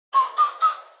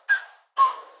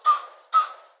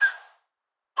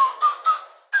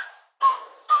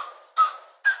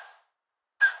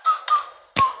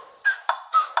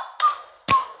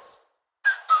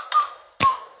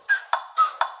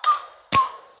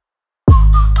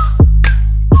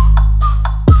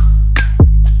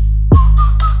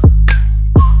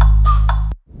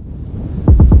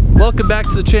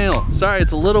to the channel. Sorry,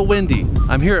 it's a little windy.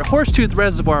 I'm here at Horsetooth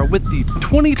Reservoir with the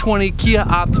 2020 Kia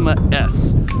Optima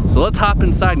S. So let's hop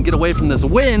inside and get away from this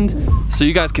wind so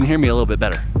you guys can hear me a little bit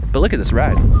better. But look at this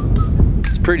ride.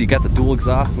 It's pretty. You got the dual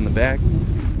exhaust in the back.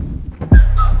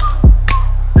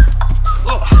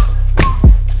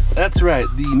 That's right,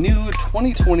 the new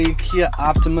 2020 Kia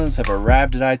Optimas have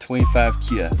arrived at I-25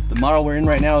 Kia. The model we're in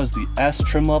right now is the S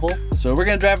trim level. So we're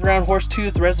gonna drive around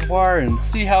Horsetooth Reservoir and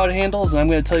see how it handles, and I'm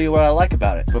gonna tell you what I like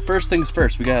about it. But first things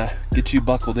first, we gotta get you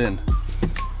buckled in.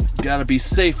 You gotta be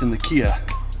safe in the Kia,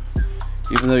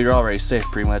 even though you're already safe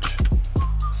pretty much.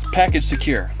 It's package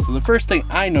secure. So the first thing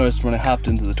I noticed when I hopped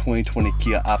into the 2020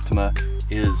 Kia Optima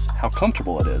is how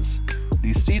comfortable it is.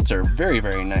 These seats are very,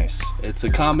 very nice. It's a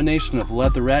combination of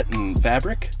leatherette and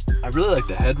fabric. I really like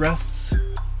the headrests.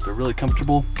 They're really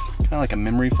comfortable. Kind of like a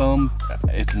memory foam.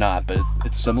 It's not, but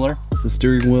it's similar. The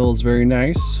steering wheel is very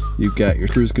nice. You've got your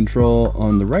cruise control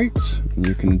on the right, and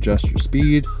you can adjust your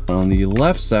speed. On the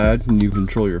left side, you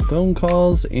control your phone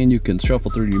calls, and you can shuffle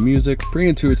through your music. Pretty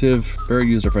intuitive, very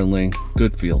user-friendly,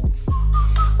 good feel.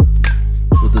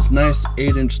 With this nice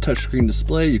 8-inch touchscreen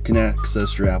display, you can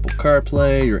access your Apple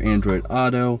CarPlay, your Android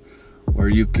Auto, or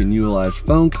you can utilize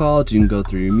phone calls, you can go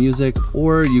through your music,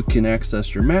 or you can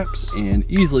access your maps and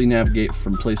easily navigate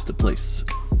from place to place.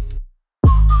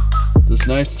 This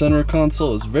nice center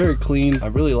console is very clean. I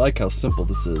really like how simple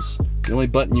this is. The only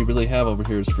button you really have over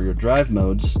here is for your drive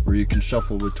modes, where you can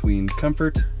shuffle between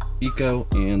Comfort, Eco,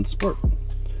 and Sport.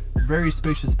 Very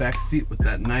spacious back seat with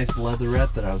that nice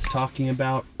leatherette that I was talking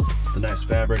about. The nice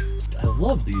fabric. I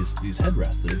love these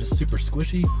headrests. They're just super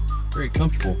squishy, very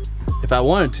comfortable. If I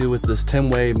wanted to, with this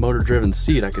 10-way motor-driven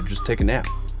seat, I could just take a nap.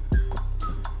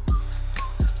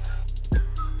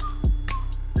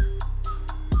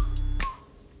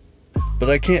 But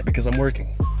I can't because I'm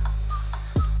working.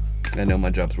 I know my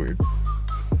job's weird.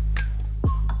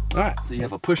 All right, so you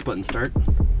have a push button start.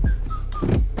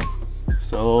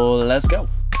 So let's go.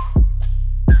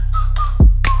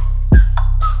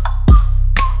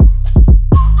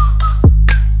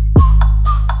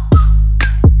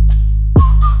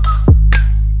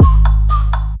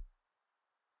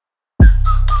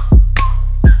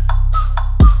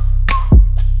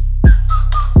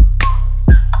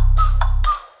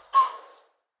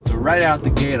 Right out the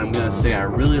gate, I'm gonna say I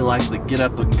really like the get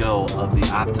up and go of the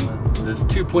Optima. This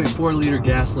 2.4 liter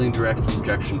gasoline direct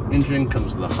injection engine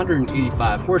comes with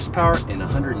 185 horsepower and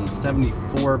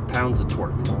 174 pounds of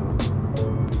torque.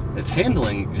 Its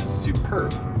handling is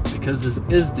superb. Because this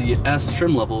is the S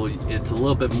trim level, it's a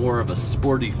little bit more of a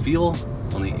sporty feel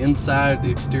on the inside,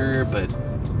 the exterior, but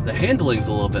the handling's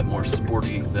a little bit more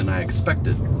sporty than I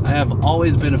expected. I have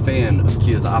always been a fan of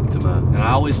Kia's Optima, and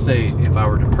I always say if I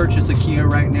were to purchase a Kia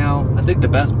right now, I think the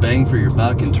best bang for your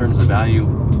buck in terms of value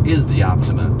is the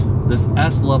Optima. This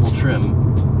S level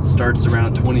trim starts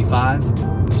around 25,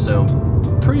 so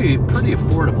pretty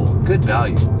affordable, good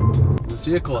value. This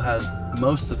vehicle has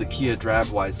most of the Kia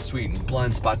DriveWise suite: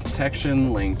 blind spot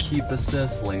detection, lane keep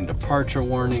assist, lane departure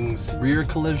warnings, rear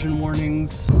collision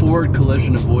warnings, forward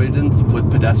collision avoidance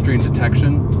with pedestrian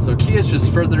detection. So Kia is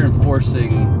just further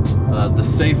enforcing the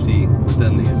safety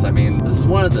within these. I mean, this is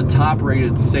one of the top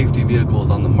rated safety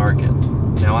vehicles on the market.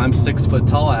 Now I'm 6 foot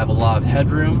tall, I have a lot of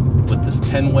headroom. With this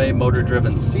 10-way motor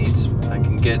driven seat, I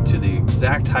can get to the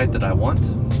exact height that I want.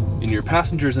 And your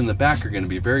passengers in the back are going to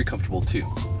be very comfortable too.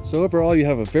 So overall, you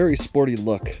have a very sporty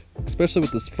look, especially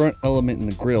with this front element in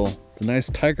the grille. The nice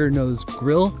tiger nose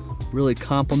grille really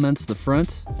complements the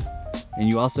front. And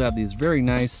you also have these very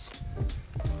nice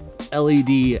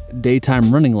LED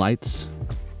daytime running lights.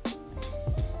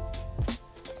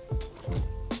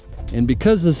 And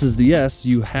because this is the S,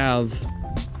 you have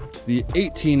the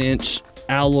 18-inch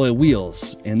alloy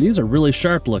wheels, and these are really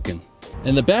sharp looking.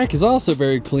 And the back is also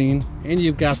very clean, and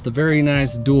you've got the very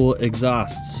nice dual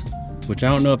exhausts, which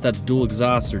I don't know if that's dual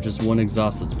exhaust or just one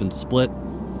exhaust that's been split.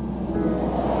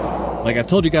 Like I've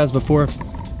told you guys before,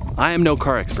 I am no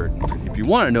car expert. If you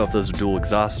want to know if those are dual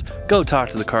exhausts, go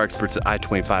talk to the car experts at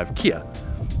I-25 Kia.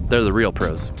 They're the real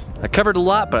pros. I covered a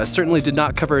lot, but I certainly did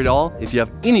not cover it all. If you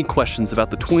have any questions about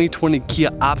the 2020 Kia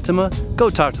Optima, go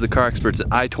talk to the car experts at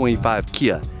I-25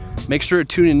 Kia. Make sure to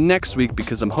tune in next week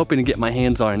because I'm hoping to get my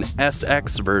hands on an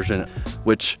SX version,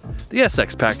 which the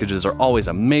SX packages are always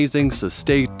amazing, so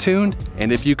stay tuned.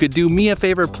 And if you could do me a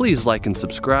favor, please like and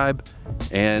subscribe,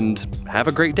 and have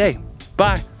a great day.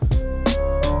 Bye.